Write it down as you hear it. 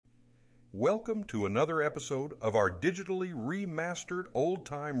Welcome to another episode of our digitally remastered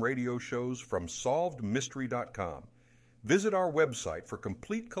old-time radio shows from SolvedMystery.com. Visit our website for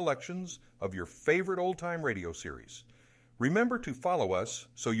complete collections of your favorite old-time radio series. Remember to follow us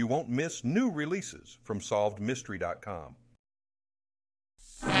so you won't miss new releases from SolvedMystery.com.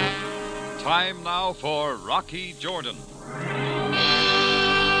 Time now for Rocky Jordan.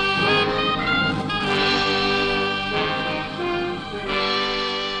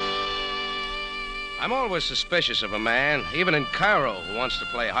 I'm always suspicious of a man, even in Cairo, who wants to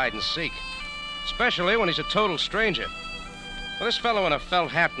play hide and seek. Especially when he's a total stranger. Well, this fellow in a felt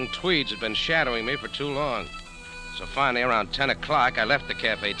hat and tweeds had been shadowing me for too long. So finally, around 10 o'clock, I left the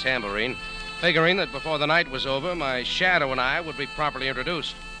Cafe Tambourine, figuring that before the night was over, my shadow and I would be properly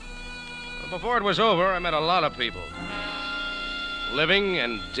introduced. Well, before it was over, I met a lot of people. Living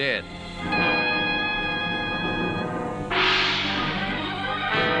and dead.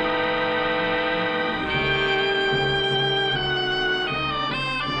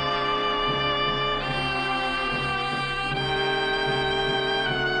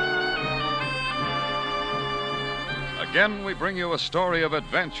 Again, we bring you a story of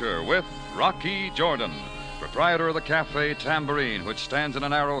adventure with Rocky Jordan, proprietor of the Cafe Tambourine, which stands in a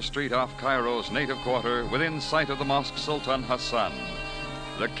narrow street off Cairo's native quarter within sight of the Mosque Sultan Hassan.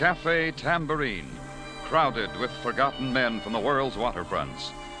 The Cafe Tambourine, crowded with forgotten men from the world's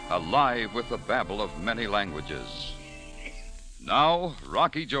waterfronts, alive with the babble of many languages. Now,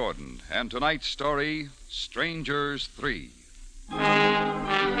 Rocky Jordan, and tonight's story, Strangers 3.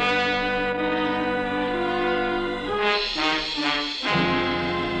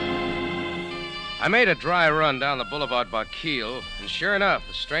 I made a dry run down the Boulevard Baqil, and sure enough,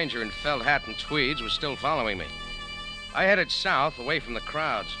 the stranger in felt hat and tweeds was still following me. I headed south, away from the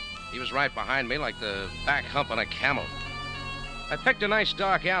crowds. He was right behind me like the back hump on a camel. I picked a nice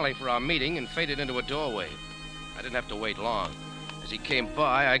dark alley for our meeting and faded into a doorway. I didn't have to wait long. As he came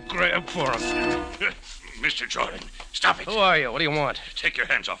by, I grabbed for him. Mr. Jordan, stop it. Who are you? What do you want? Take your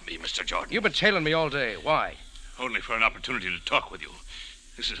hands off me, Mr. Jordan. You've been tailing me all day. Why? Only for an opportunity to talk with you.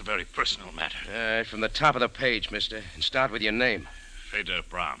 This is a very personal matter. From the top of the page, mister. And start with your name. Feder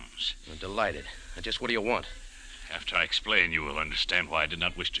Brahms. I'm delighted. Just what do you want? After I explain, you will understand why I did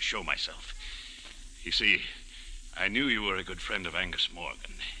not wish to show myself. You see, I knew you were a good friend of Angus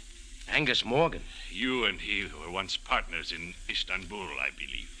Morgan. Angus Morgan? You and he were once partners in Istanbul, I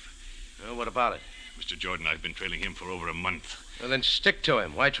believe. Well, what about it? Mr. Jordan, I've been trailing him for over a month. Well, then stick to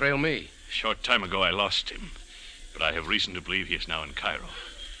him. Why trail me? A short time ago, I lost him. But I have reason to believe he is now in Cairo.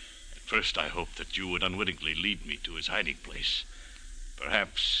 At first, I hoped that you would unwittingly lead me to his hiding place.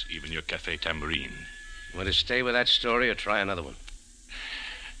 Perhaps even your Cafe Tambourine. You want to stay with that story or try another one?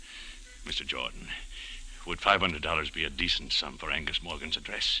 Mr. Jordan, would $500 be a decent sum for Angus Morgan's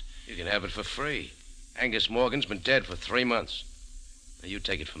address? You can have it for free. Angus Morgan's been dead for 3 months. Now, you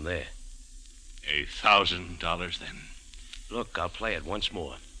take it from there. $1,000 then? Look, I'll play it once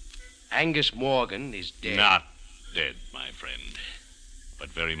more. Angus Morgan is dead. Not dead, my friend, but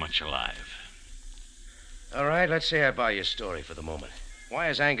very much alive. All right, let's say I buy your story for the moment. Why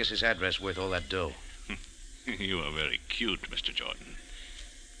is Angus's address worth all that dough? You are very cute, Mr. Jordan.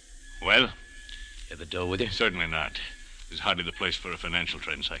 Well? You have the dough with you? Certainly not. This is hardly the place for a financial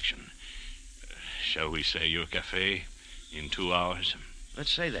transaction. Shall we say your cafe in 2 hours?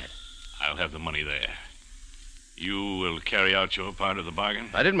 Let's say that. I'll have the money there. You will carry out your part of the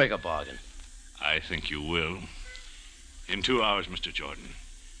bargain? I didn't make a bargain. I think you will. In 2 hours, Mr. Jordan,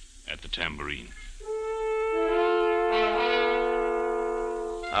 at the Tambourine.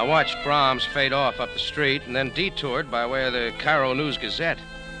 I watched Brahms fade off up the street and then detoured by way of the Cairo News-Gazette.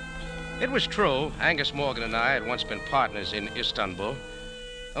 It was true, Angus Morgan and I had once been partners in Istanbul.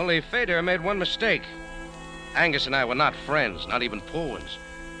 Only Feder made one mistake. Angus and I were not friends, not even poor ones.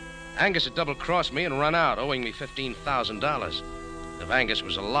 Angus had double-crossed me and run out, owing me $15,000. If Angus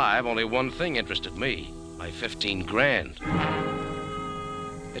was alive, only one thing interested me, my 15 grand.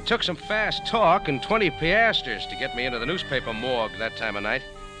 It took some fast talk and 20 piastres to get me into the newspaper morgue that time of night.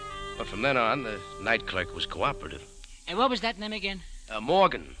 But from then on, the night clerk was cooperative. And what was that name again?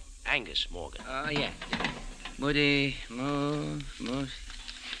 Morgan. Angus Morgan. Oh, yeah. Moody, I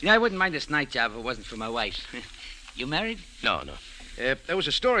wouldn't mind this night job if it wasn't for my wife. You married? No. There was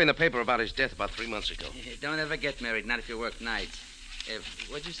a story in the paper about his death about 3 months ago. Don't ever get married, not if you work nights.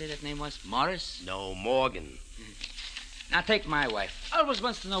 What'd you say that name was? Morris? No, Morgan. Now, take my wife. Always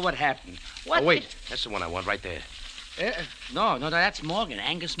wants to know what happened. What? Oh, wait. That's the one I want right there. No, that's Morgan,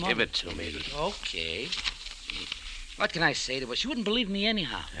 Angus Morgan. Give it to me. Okay. What can I say to her? She wouldn't believe me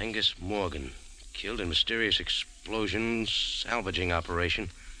anyhow. Angus Morgan, killed in mysterious explosion, salvaging operation.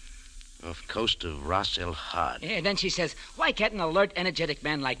 Off coast of Ras El Had. Yeah, then she says, why can't an alert, energetic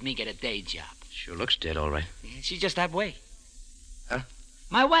man like me get a day job? Sure looks dead, all right. Yeah, she's just that way. Huh?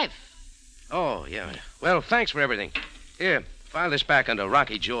 My wife. Oh, yeah. Well, thanks for everything. Here, file this back under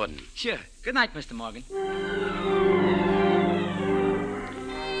Rocky Jordan. Sure. Good night, Mr. Morgan.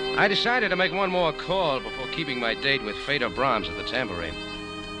 I decided to make one more call before keeping my date with Fedor Brahms at the Tambourine.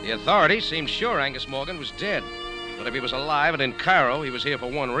 The authorities seemed sure Angus Morgan was dead. But if he was alive and in Cairo, he was here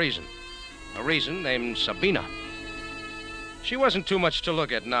for one reason. A reason named Sabina. She wasn't too much to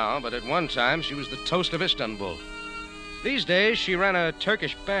look at now, but at one time she was the toast of Istanbul. These days, she ran a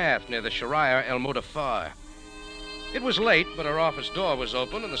Turkish bath near the Sharia El Mudafar. It was late, but her office door was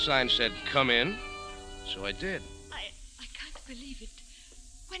open and the sign said, "Come in." So I did. I can't believe it.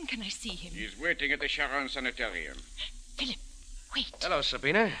 When can I see him? He's waiting at the Sharon Sanitarium. Philip, wait. Hello,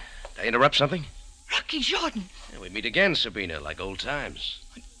 Sabina. Did I interrupt something? Rocky Jordan. Yeah, we meet again, Sabina, like old times.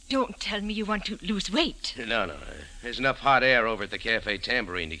 Don't tell me you want to lose weight. No. There's enough hot air over at the Cafe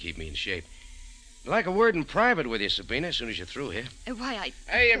Tambourine to keep me in shape. I'd like a word in private with you, Sabina, as soon as you're through here. Why,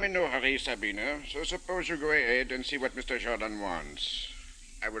 I am in no hurry, Sabina, so suppose you go ahead and see what Mr. Jordan wants.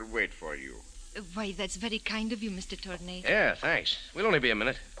 I will wait for you. Why, that's very kind of you, Mr. Tournay. Yeah, thanks. We'll only be a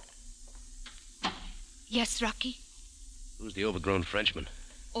minute. Yes, Rocky? Who's the overgrown Frenchman?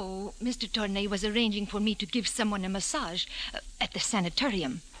 Oh, Mr. Tournay was arranging for me to give someone a massage at the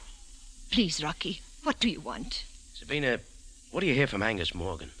sanitarium. Please, Rocky, what do you want? Sabina, what do you hear from Angus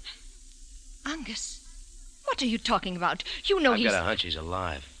Morgan? Angus? What are you talking about? You know I've got a hunch he's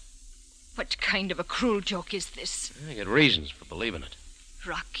alive. What kind of a cruel joke is this? I got reasons for believing it.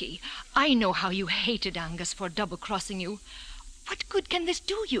 Rocky, I know how you hated Angus for double-crossing you. What good can this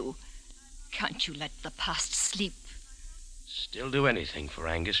do you? Can't you let the past sleep? Still do anything for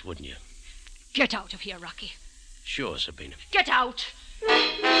Angus, wouldn't you? Get out of here, Rocky. Sure, Sabina. Get out!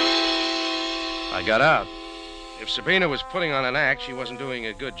 I got out. If Sabina was putting on an act, she wasn't doing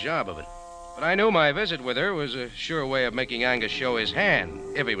a good job of it. But I knew my visit with her was a sure way of making Angus show his hand,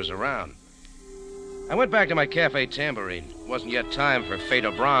 if he was around. I went back to my Cafe Tambourine. It wasn't yet time for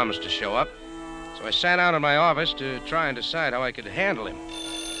Fedor Brahms to show up, so I sat down in my office to try and decide how I could handle him.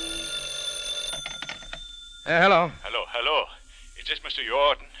 Hello. Hello. Is this Mr.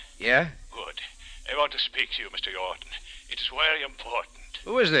 Jordan? Yeah? Good. I want to speak to you, Mr. Jordan. It is very important.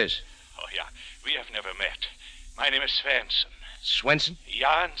 Who is this? Oh, yeah. We have never met. My name is Svensson. Swenson?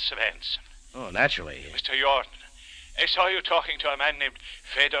 Jan Svensson. Oh, naturally. Mr. Jordan, I saw you talking to a man named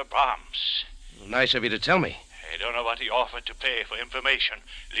Fedor Brahms. Nice of you to tell me. I don't know what he offered to pay for information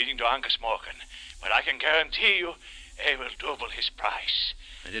leading to Angus Morgan, but I can guarantee you I will double his price.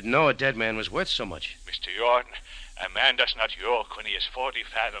 I didn't know a dead man was worth so much. Mr. Jordan, a man does not yoke when he is 40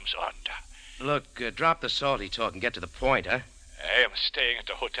 fathoms under. Look, drop the salty talk and get to the point, huh? I am staying at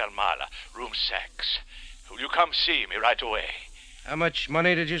the Hotel Mala, room 6. Will you come see me right away? How much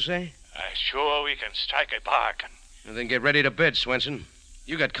money did you say? I'm sure we can strike a bargain. Well, then get ready to bid, Swenson.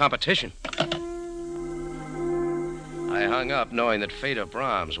 You got competition. I hung up knowing that Fedor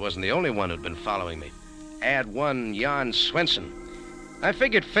Brahms wasn't the only one who'd been following me. Add one Jan Swenson. I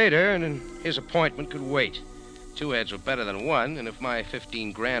figured Fedor and his appointment could wait. 2 heads were better than one, and if my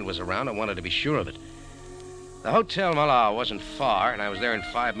 15 grand was around, I wanted to be sure of it. The Hotel Mala wasn't far, and I was there in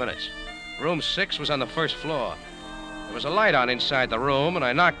 5 minutes. Room 6 was on the first floor. There was a light on inside the room, and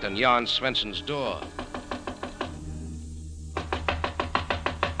I knocked on Jan Swenson's door.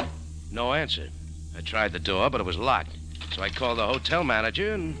 No answer. I tried the door, but it was locked. So I called the hotel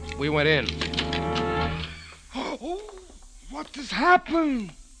manager, and we went in. Oh, what has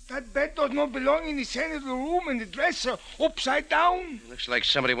happened? That bed does not belong in the center of the room, and the dresser upside down. Looks like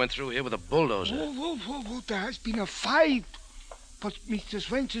somebody went through here with a bulldozer. Oh, there has been a fight. But Mr.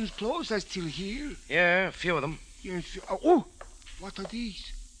 Swenson's clothes are still here. Yeah, a few of them. Yes. Oh, what are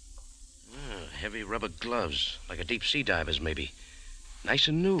these? Heavy rubber gloves, like a deep-sea diver's, maybe. Nice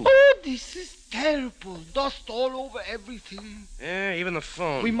and new. Oh, this is terrible. Dust all over everything. Yeah, even the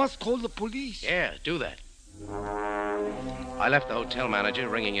phone. We must call the police. Yeah, do that. I left the hotel manager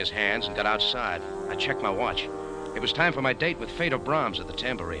wringing his hands and got outside. I checked my watch. It was time for my date with Fedor Brahms at the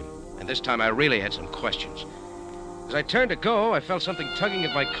Tambourine, and this time I really had some questions. As I turned to go, I felt something tugging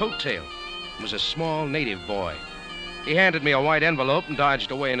at my coattail. It was a small native boy. He handed me a white envelope and dodged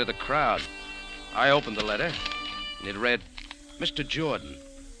away into the crowd. I opened the letter, and it read, "Mr. Jordan,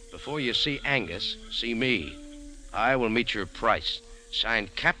 before you see Angus, see me. I will meet your price.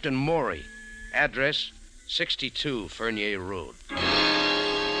 Signed, Captain Maury. Address, 62 Fernier Road."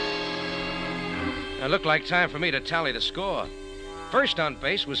 It looked like time for me to tally the score. First on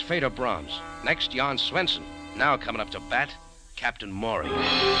base was Fedor Brahms. Next, Jan Swenson. Now coming up to bat, Captain Maury.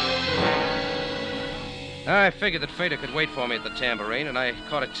 I figured that Feder could wait for me at the Tambourine, and I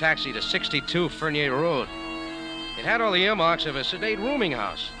caught a taxi to 62 Fernier Road. It had all the earmarks of a sedate rooming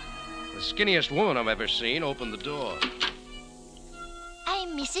house. The skinniest woman I've ever seen opened the door.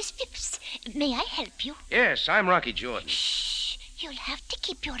 I'm Mrs. Phipps. May I help you? Yes, I'm Rocky Jordan. Shh. You'll have to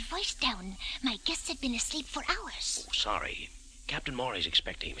keep your voice down. My guests have been asleep for hours. Oh, sorry. Captain Maury's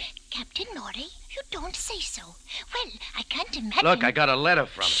expecting me. Captain Maury? You don't say so. Well, I can't imagine... Look, I got a letter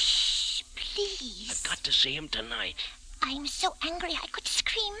from him. Shh, please. I've got to see him tonight. I'm so angry I could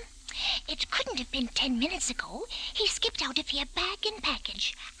scream. It couldn't have been 10 minutes ago. He skipped out via bag and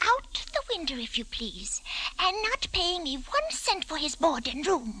package. Out the window, if you please. And not paying me 1 cent for his board and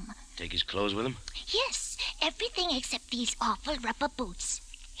room. Take his clothes with him? Yes, everything except these awful rubber boots.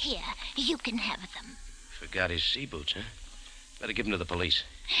 Here, you can have them. Forgot his sea boots, huh? Better give them to the police.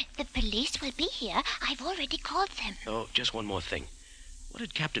 The police will be here. I've already called them. Oh, just one more thing. What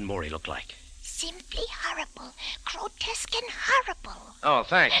did Captain Maury look like? Simply horrible. Grotesque and horrible. Oh,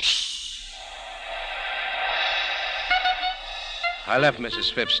 thanks. Shh. I left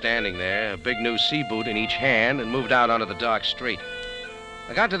Mrs. Phipps standing there, a big new sea boot in each hand, and moved out onto the dark street.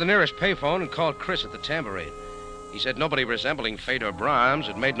 I got to the nearest payphone and called Chris at the Tambourine. He said nobody resembling Fedor Brahms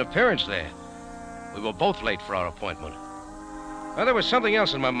had made an appearance there. We were both late for our appointment. Well, there was something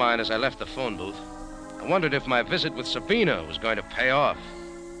else in my mind as I left the phone booth. I wondered if my visit with Sabina was going to pay off.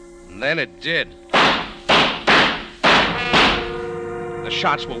 And then it did. The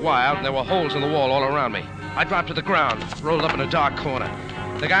shots were wild, and there were holes in the wall all around me. I dropped to the ground, rolled up in a dark corner.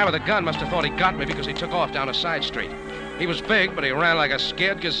 The guy with the gun must have thought he got me because he took off down a side street. He was big, but he ran like a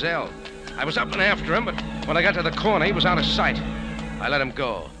scared gazelle. I was up and after him, but when I got to the corner, he was out of sight. I let him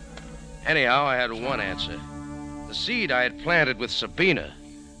go. Anyhow, I had one answer. The seed I had planted with Sabina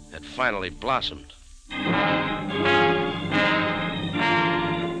had finally blossomed.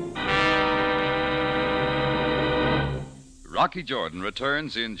 Rocky Jordan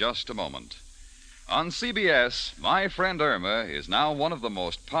returns in just a moment. On CBS, My Friend Irma is now one of the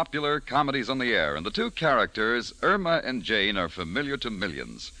most popular comedies on the air, and the two characters, Irma and Jane, are familiar to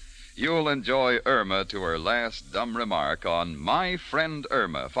millions. You'll enjoy Irma to her last dumb remark on My Friend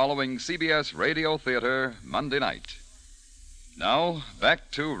Irma, following CBS Radio Theater Monday night. Now,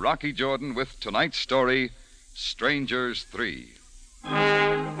 back to Rocky Jordan with tonight's story, Strangers 3.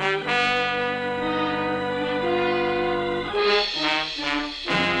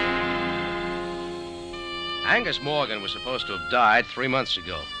 Angus Morgan was supposed to have died 3 months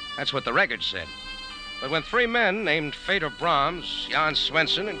ago. That's what the record said. But when 3 men named Fedor Brahms, Jan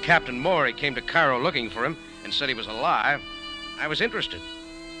Swenson, and Captain Maury came to Cairo looking for him and said he was alive, I was interested.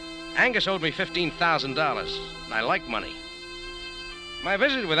 Angus owed me $15,000, and I like money. My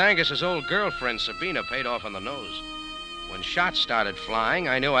visit with Angus's old girlfriend, Sabina, paid off on the nose. When shots started flying,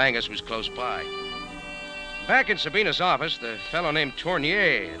 I knew Angus was close by. Back in Sabina's office, the fellow named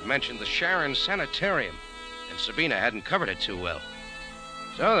Tournier had mentioned the Sharon Sanitarium, and Sabina hadn't covered it too well.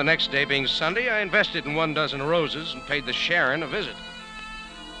 So the next day being Sunday, I invested in 12 roses and paid the Sharon a visit.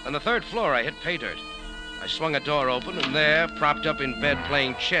 On the 3rd floor, I hit pay dirt. I swung a door open, and there, propped up in bed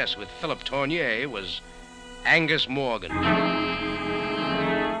playing chess with Philip Tournier, was Angus Morgan.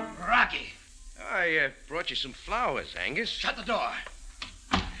 Rocky! I brought you some flowers, Angus. Shut the door.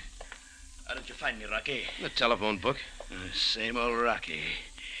 How did you find me, Rocky? The telephone book. Same old Rocky.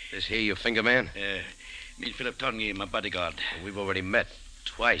 This here your finger man? Me Philip Tournier, my bodyguard. We've already met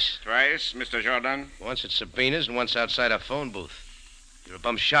twice. Twice, Mr. Jordan? Once at Sabina's and once outside our phone booth. You're a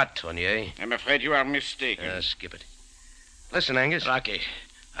bum shot, Tournier. I'm afraid you are mistaken. Skip it. Listen, Angus. Rocky,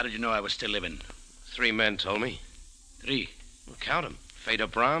 how did you know I was still living? 3 men told me. 3? Well, count them. Fedor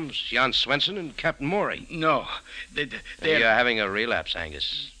Brahms, Jan Swenson, and Captain Maury. No. They're... You're having a relapse,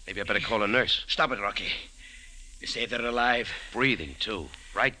 Angus. Maybe I better call a nurse. Stop it, Rocky. You say they're alive? Breathing, too.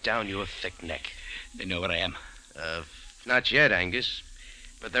 Right down your thick neck. They know where I am? Not yet, Angus.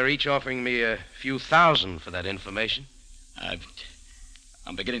 But they're each offering me a few thousand for that information.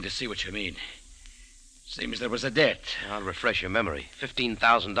 I'm beginning to see what you mean. Seems there was a debt. I'll refresh your memory.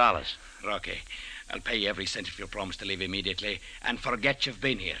 $15,000. Rocky, I'll pay you every cent if you promise to leave immediately and forget you've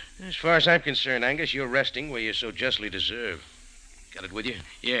been here. As far as I'm concerned, Angus, you're resting where you so justly deserve. Got it with you?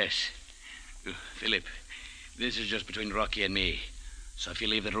 Yes. Philip, this is just between Rocky and me. So if you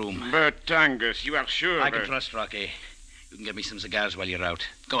leave the room... But, Angus, you are sure... I can trust Rocky. You can get me some cigars while you're out.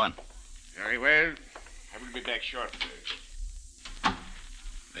 Go on. Very well. I will be back shortly.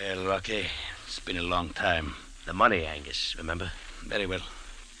 Well, Rocky, it's been a long time. The money, Angus, remember? Very well.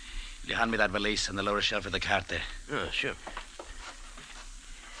 Will you hand me that valise on the lower shelf of the cart there? Oh, sure.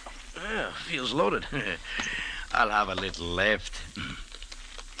 Feels loaded. I'll have a little left.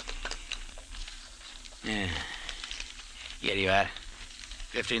 Yeah. Here you are.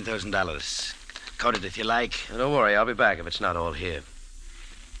 $15,000. Count it if you like. Don't worry, I'll be back if it's not all here.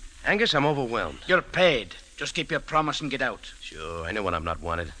 Angus, I'm overwhelmed. You're paid. Just keep your promise and get out. Sure, I know when I'm not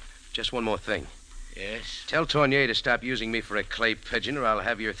wanted. Just one more thing. Yes? Tell Tournier to stop using me for a clay pigeon, or I'll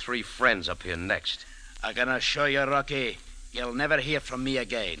have your 3 friends up here next. I can assure you, Rocky, you'll never hear from me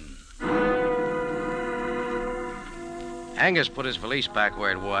again. Angus put his valise back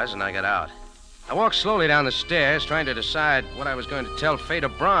where it was, and I got out. I walked slowly down the stairs, trying to decide what I was going to tell Feder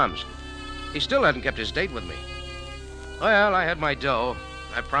Brahms. He still hadn't kept his date with me. Well, I had my dough.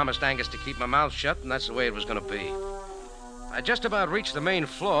 I promised Angus to keep my mouth shut, and that's the way it was going to be. I just about reached the main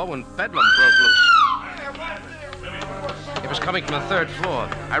floor when Bedlam broke loose. It was coming from the 3rd floor.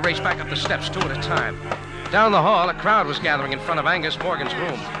 I raced back up the steps, 2 at a time. Down the hall, a crowd was gathering in front of Angus Morgan's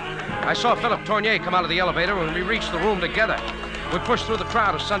room. I saw Philip Tournier come out of the elevator when we reached the room together. We pushed through the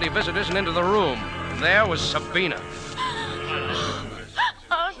crowd of Sunday visitors and into the room. And there was Sabina.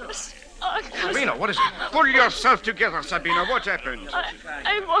 Angus. Sabina, what is it? Pull yourself together, Sabina. What happened?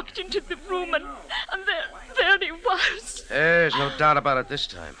 I walked into the room and there he was. There's no doubt about it this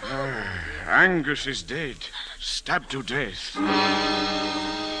time. Angus is dead. Stabbed to death.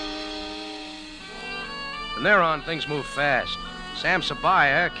 From there on, things moved fast. Sam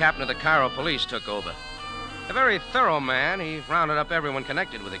Sabaya, captain of the Cairo police, took over. A very thorough man, he rounded up everyone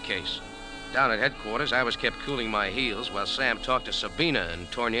connected with the case. Down at headquarters, I was kept cooling my heels while Sam talked to Sabina and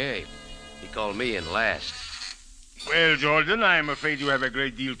Tournier. He called me in last. Well, Jordan, I'm afraid you have a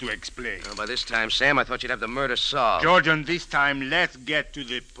great deal to explain. By this time, Sam, I thought you'd have the murder solved. Jordan, this time, let's get to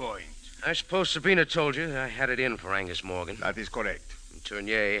the point. I suppose Sabina told you I had it in for Angus Morgan. That is correct.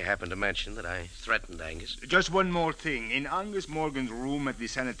 Tournier happened to mention that I threatened Angus. Just one more thing. In Angus Morgan's room at the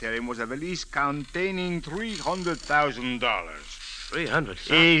sanitarium was a valise containing $300,000. $300,000?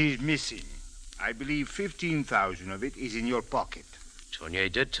 He is missing. I believe $15,000 of it is in your pocket. Tournier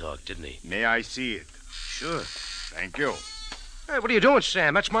did talk, didn't he? May I see it? Sure. Thank you. Hey, what are you doing,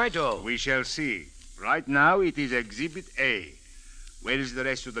 Sam? That's my dough. We shall see. Right now, it is Exhibit A. Where is the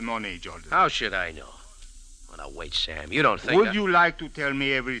rest of the money, Jordan? How should I know? Well, now, wait, Sam. You don't think Would you like to tell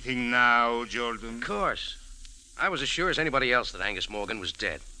me everything now, Jordan? Of course. I was as sure as anybody else that Angus Morgan was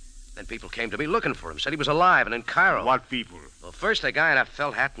dead. Then people came to me looking for him, said he was alive and in Cairo. What people? Well, first a guy in a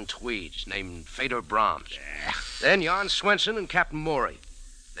felt hat and tweeds named Feder Brahms. Then Jan Swenson and Captain Maury.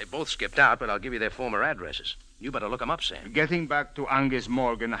 They both skipped out, but I'll give you their former addresses. You better look them up, Sam. Getting back to Angus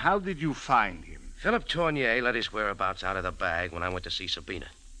Morgan, how did you find him? Philip Tournier let his whereabouts out of the bag when I went to see Sabina.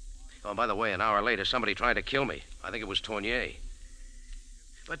 Oh, and by the way, an hour later, somebody tried to kill me. I think it was Tournier.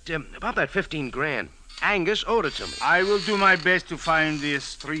 But about that $15,000, Angus owed it to me. I will do my best to find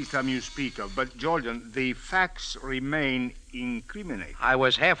this threesome you speak of. But, Jordan, the facts remain incriminating. I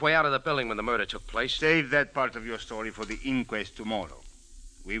was halfway out of the building when the murder took place. Save that part of your story for the inquest tomorrow.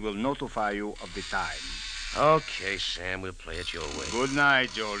 We will notify you of the time. Okay, Sam, we'll play it your way. Good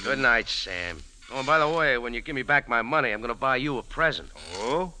night, Jordan. Good night, Sam. Oh, and by the way, when you give me back my money, I'm going to buy you a present.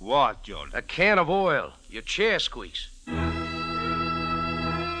 Oh? What, Jordan? A can of oil. Your chair squeaks.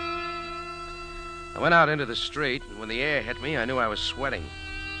 I went out into the street, and when the air hit me, I knew I was sweating.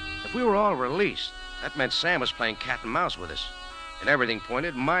 If we were all released, that meant Sam was playing cat and mouse with us. And everything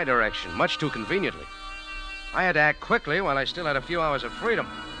pointed in my direction, much too conveniently. I had to act quickly while I still had a few hours of freedom.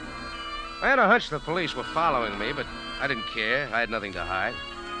 I had a hunch the police were following me, but I didn't care. I had nothing to hide.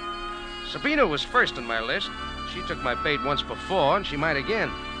 Sabina was first on my list. She took my bait once before, and she might again.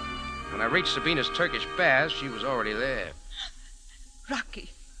 When I reached Sabina's Turkish baths, she was already there.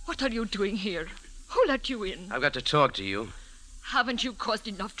 Rocky, what are you doing here? Who let you in? I've got to talk to you. Haven't you caused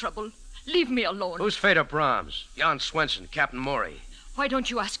enough trouble? Leave me alone. Who's Feder Brahms? Jan Swenson, Captain Maury. Why don't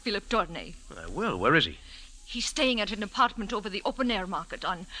you ask Philip Tournier? I will. Where is he? He's staying at an apartment over the open-air market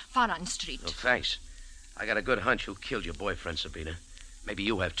on Faran Street. Oh, thanks. I got a good hunch who killed your boyfriend, Sabina. Maybe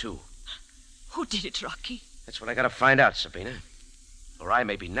you have, too. Who did it, Rocky? That's what I got to find out, Sabina. Or I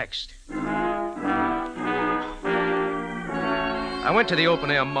may be next. I went to the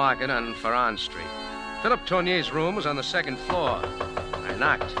open-air market on Faran Street. Philip Tournier's room was on the 2nd floor. I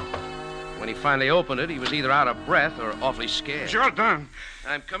knocked. When he finally opened it, he was either out of breath or awfully scared. Jordan!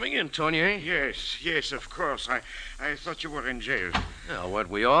 I'm coming in, Tournier. Yes, of course. I thought you were in jail. Oh, weren't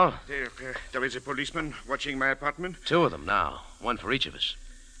we all? There is a policeman watching my apartment. 2 of them now. 1 for each of us.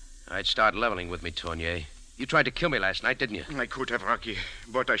 I'd start leveling with me, Tournier. You tried to kill me last night, didn't you? I could have, Rocky,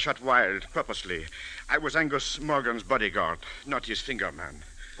 but I shot wild, purposely. I was Angus Morgan's bodyguard, not his finger man.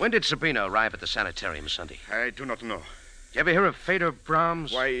 When did Sabina arrive at the sanitarium Sunday? I do not know. You ever hear of Feder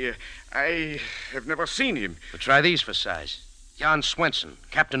Brahms? Why, I have never seen him. Well, try these for size. Jan Swenson,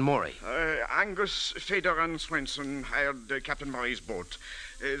 Captain Maury. Angus, Feder, and Swenson hired Captain Murray's boat.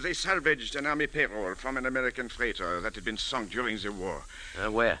 They salvaged an army payroll from an American freighter that had been sunk during the war.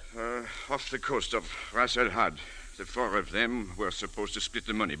 Where? Off the coast of Ras El Had. The four of them were supposed to split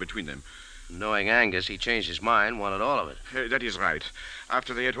the money between them. Knowing Angus, he changed his mind, wanted all of it. That is right.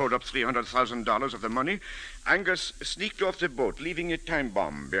 After they had hauled up $300,000 of the money, Angus sneaked off the boat, leaving a time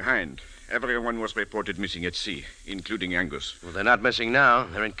bomb behind. Everyone was reported missing at sea, including Angus. Well, they're not missing now.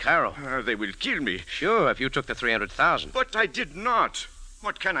 They're in Cairo. They will kill me. Sure, if you took the $300,000. But I did not.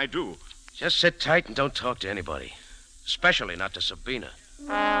 What can I do? Just sit tight and don't talk to anybody. Especially not to Sabina.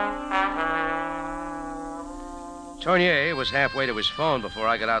 Tournier was halfway to his phone before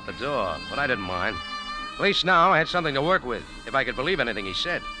I got out the door, but I didn't mind. At least now I had something to work with, if I could believe anything he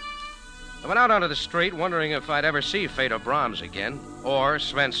said. I went out onto the street wondering if I'd ever see Feder Brahms again, or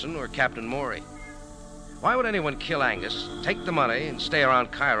Swenson, or Captain Maury. Why would anyone kill Angus, take the money, and stay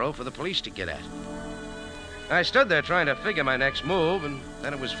around Cairo for the police to get at? I stood there trying to figure my next move, and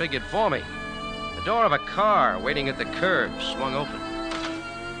then it was figured for me. The door of a car waiting at the curb swung open.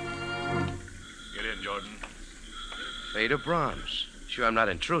 Get in, Jordan. Feder Brahms. Sure I'm not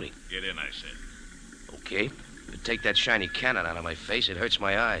intruding. Get in, I said. Okay. But take that shiny cannon out of my face. It hurts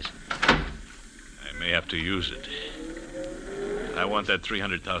my eyes. I may have to use it. I want that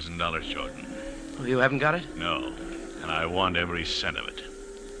 $300,000, Jordan. Oh, you haven't got it? No. And I want every cent of it.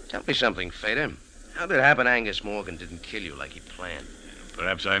 Tell me something, Feder. How did it happen Angus Morgan didn't kill you like he planned?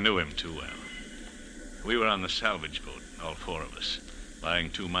 Perhaps I knew him too well. We were on the salvage boat, all four of us, lying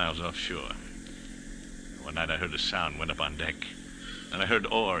 2 miles offshore. One night I heard a sound, went up on deck. Then I heard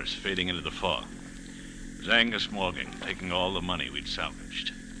oars fading into the fog. It was Angus Morgan taking all the money we'd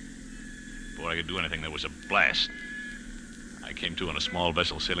salvaged. Before I could do anything, there was a blast. I came to on a small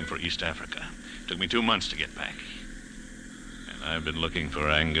vessel sailing for East Africa. It took me 2 months to get back. And I've been looking for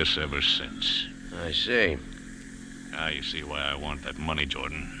Angus ever since. I see. Now you see why I want that money,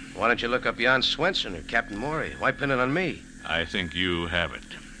 Jordan. Why don't you look up Jan Swenson or Captain Maury? Why pin it on me? I think you have it.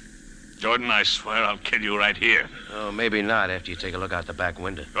 Jordan, I swear I'll kill you right here. Oh, maybe not after you take a look out the back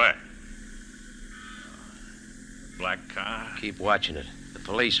window. Where? Black car? Keep watching it. The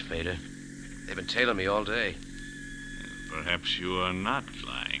police, Feder. They've been tailing me all day. Perhaps you are not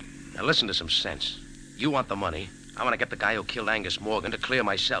lying. Now listen to some sense. You want the money. I want to get the guy who killed Angus Morgan to clear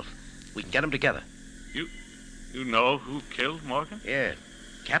myself. We can get them together. You know who killed Morgan? Yeah.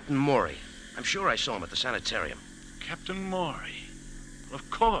 Captain Maury. I'm sure I saw him at the sanitarium. Captain Maury? Of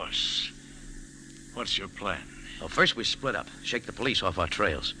course. What's your plan? Well, first we split up, shake the police off our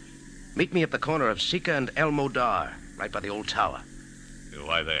trails. Meet me at the corner of Sika and El Modar, right by the old tower.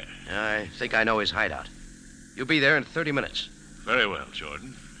 Why there? I think I know his hideout. You'll be there in 30 minutes. Very well,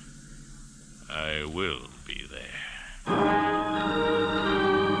 Jordan. I will be there.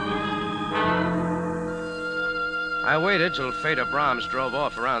 I waited till Feder Brahms drove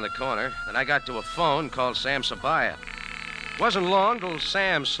off around the corner, then I got to a phone, called Sam Sabaya. Wasn't long till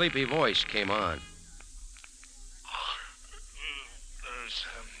Sam's sleepy voice came on.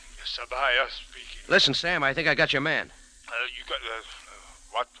 Sabaya speaking. Listen, Sam, I think I got your man. You got...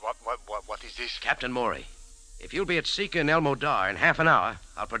 What is this? Captain Maury. If you'll be at Sika and El Modar in half an hour,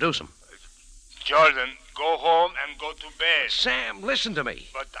 I'll produce him. Jordan, go home and go to bed. Sam, listen to me.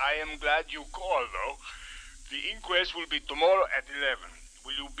 But I am glad you called, though. The inquest will be tomorrow at 11.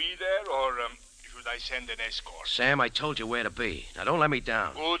 Will you be there, or should I send an escort? Sam, I told you where to be. Now, don't let me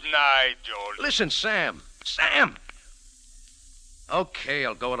down. Good night, Jordan. Listen, Sam. Sam! Okay,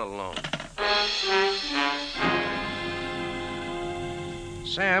 I'll go it alone.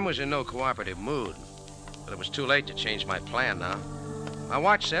 Sam was in no cooperative mood, but it was too late to change my plan now. My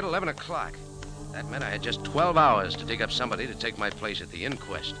watch said 11 o'clock. That meant I had just 12 hours to dig up somebody to take my place at the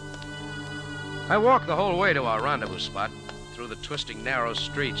inquest. I walked the whole way to our rendezvous spot, through the twisting, narrow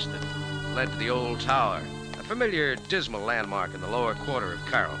streets that led to the old tower, a familiar, dismal landmark in the lower quarter of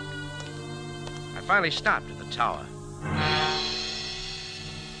Cairo. I finally stopped at the tower.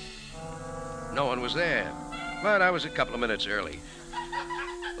 No one was there, but I was a couple of minutes early.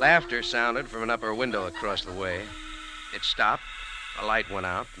 Laughter sounded from an upper window across the way. It stopped, a light went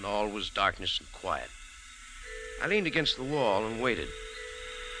out, and all was darkness and quiet. I leaned against the wall and waited.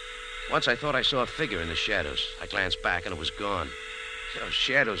 Once I thought I saw a figure in the shadows. I glanced back and it was gone. Those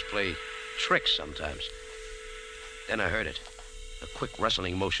shadows play tricks sometimes. Then I heard it. A quick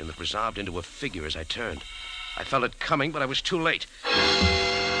rustling motion that resolved into a figure as I turned. I felt it coming, but I was too late.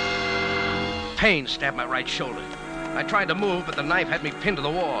 Pain stabbed my right shoulder. I tried to move, but the knife had me pinned to the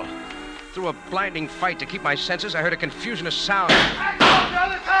wall. Through a blinding fight to keep my senses, I heard a confusion of sound.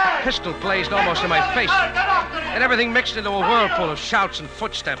 A pistol blazed almost in my face. And everything mixed into a whirlpool of shouts and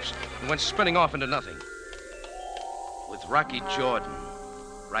footsteps and went spinning off into nothing. With Rocky Jordan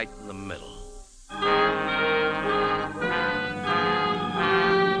right in the middle.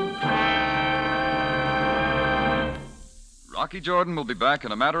 Rocky Jordan will be back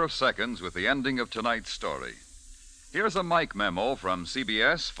in a matter of seconds with the ending of tonight's story. Here's a mic memo from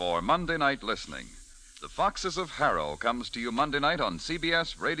CBS for Monday Night Listening. The Foxes of Harrow comes to you Monday night on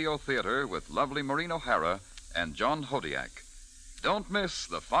CBS Radio Theater with lovely Maureen O'Hara and John Hodiak. Don't miss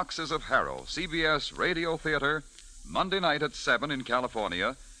The Foxes of Harrow, CBS Radio Theater, Monday night at 7 in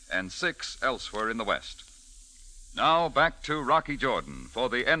California and 6 elsewhere in the West. Now back to Rocky Jordan for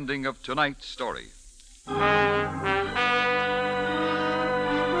the ending of tonight's story.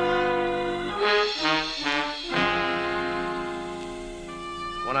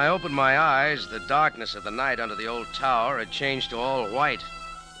 When I opened my eyes, the darkness of the night under the old tower had changed to all white.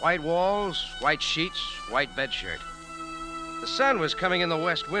 White walls, white sheets, white bedshirt. The sun was coming in the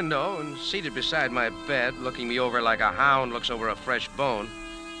west window, and seated beside my bed, looking me over like a hound looks over a fresh bone,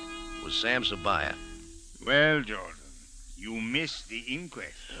 was Sam Sabaya. Well, Jordan, you missed the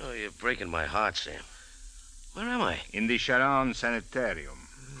inquest. Oh, you're breaking my heart, Sam. Where am I? In the Sharon Sanitarium.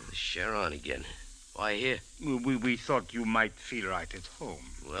 The Sharon again. Why here? We thought you might feel right at home.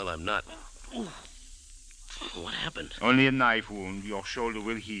 Well, I'm not. Ooh. What happened? Only a knife wound. Your shoulder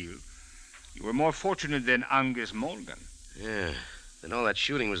will heal. You were more fortunate than Angus Morgan. Yeah. Then all that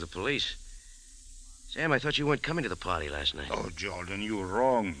shooting was the police. Sam, I thought you weren't coming to the party last night. Oh, Jordan, you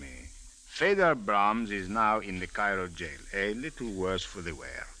wrong me. Fedor Brahms is now in the Cairo jail. A little worse for the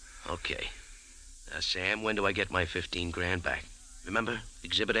wear. Okay. Now, Sam, when do I get my 15 grand back? Remember?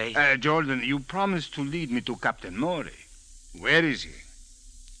 Exhibit A? Jordan, you promised to lead me to Captain Maury. Where is he?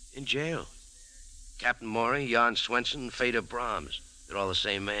 In jail. Captain Maury, Jan Swenson, Fedor Brahms. They're all the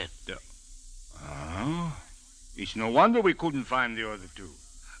same man. Oh? It's no wonder we couldn't find the other two.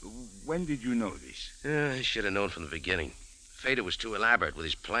 When did you know this? I should have known from the beginning. Fedor was too elaborate with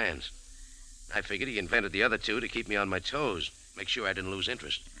his plans. I figured he invented the other two to keep me on my toes, make sure I didn't lose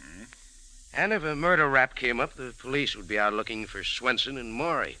interest. Mm-hmm. And if a murder rap came up, the police would be out looking for Swenson and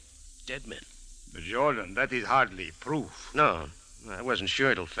Maury. Dead men. But Jordan, that is hardly proof. No, I wasn't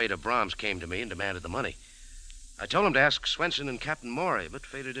sure till Fedor Brahms came to me and demanded the money. I told him to ask Swenson and Captain Maury, but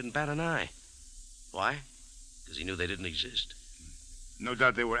Fedor didn't bat an eye. Why? Because he knew they didn't exist. No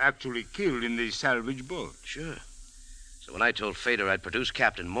doubt they were actually killed in the salvage boat. Sure. So when I told Fedor I'd produce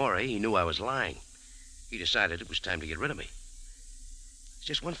Captain Maury, he knew I was lying. He decided it was time to get rid of me. There's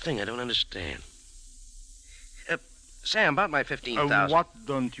just one thing I don't understand. Sam, about my $15,000. What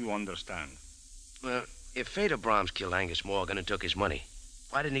don't you understand? Well, if Fedor Brahms killed Angus Morgan and took his money,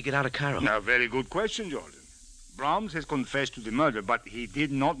 why didn't he get out of Cairo? A very good question, Jordan. Brahms has confessed to the murder, but he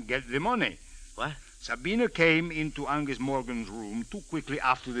did not get the money. What? Sabina came into Angus Morgan's room too quickly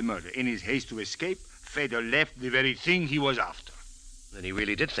after the murder. In his haste to escape, Fedor left the very thing he was after. Then he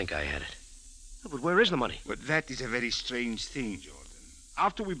really did think I had it. Oh, but where is the money? But that is a very strange thing, Jordan.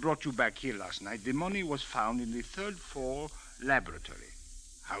 After we brought you back here last night, the money was found in the third floor laboratory.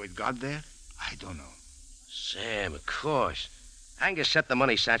 How it got there, I don't know. Sam, of course. Angus set the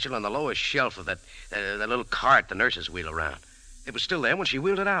money satchel on the lowest shelf of that little cart the nurses wheel around. It was still there when she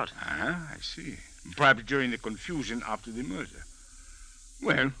wheeled it out. I see. Perhaps during the confusion after the murder.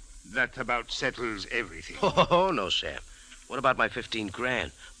 Well, that about settles everything. Oh, no, Sam. What about my 15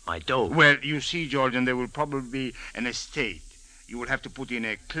 grand? My dough? Well, you see, Jordan, there will probably be an estate. You will have to put in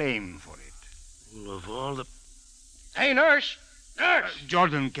a claim for it. Well, of all the... Hey, nurse! Nurse!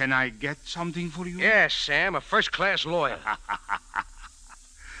 Jordan, can I get something for you? Yes, Sam, a first-class lawyer.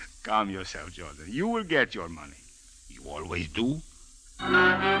 Calm yourself, Jordan. You will get your money. You always do.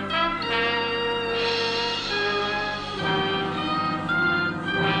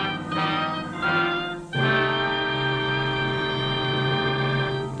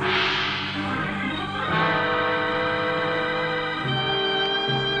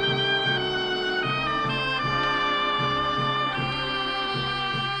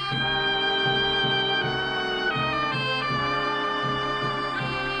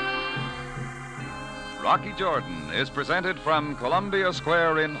 Rocky Jordan is presented from Columbia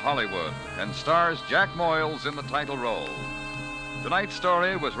Square in Hollywood and stars Jack Moyles in the title role. Tonight's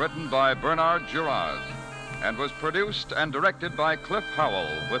story was written by Bernard Girard and was produced and directed by Cliff Howell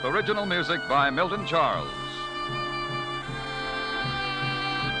with original music by Milton Charles.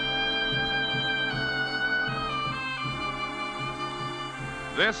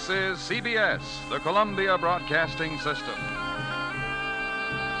 This is CBS, the Columbia Broadcasting System.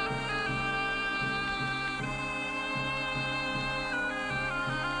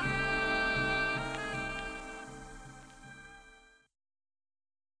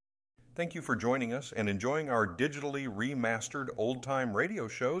 Thank you for joining us and enjoying our digitally remastered old-time radio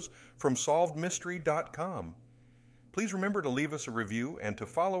shows from SolvedMystery.com. Please remember to leave us a review and to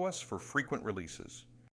follow us for frequent releases.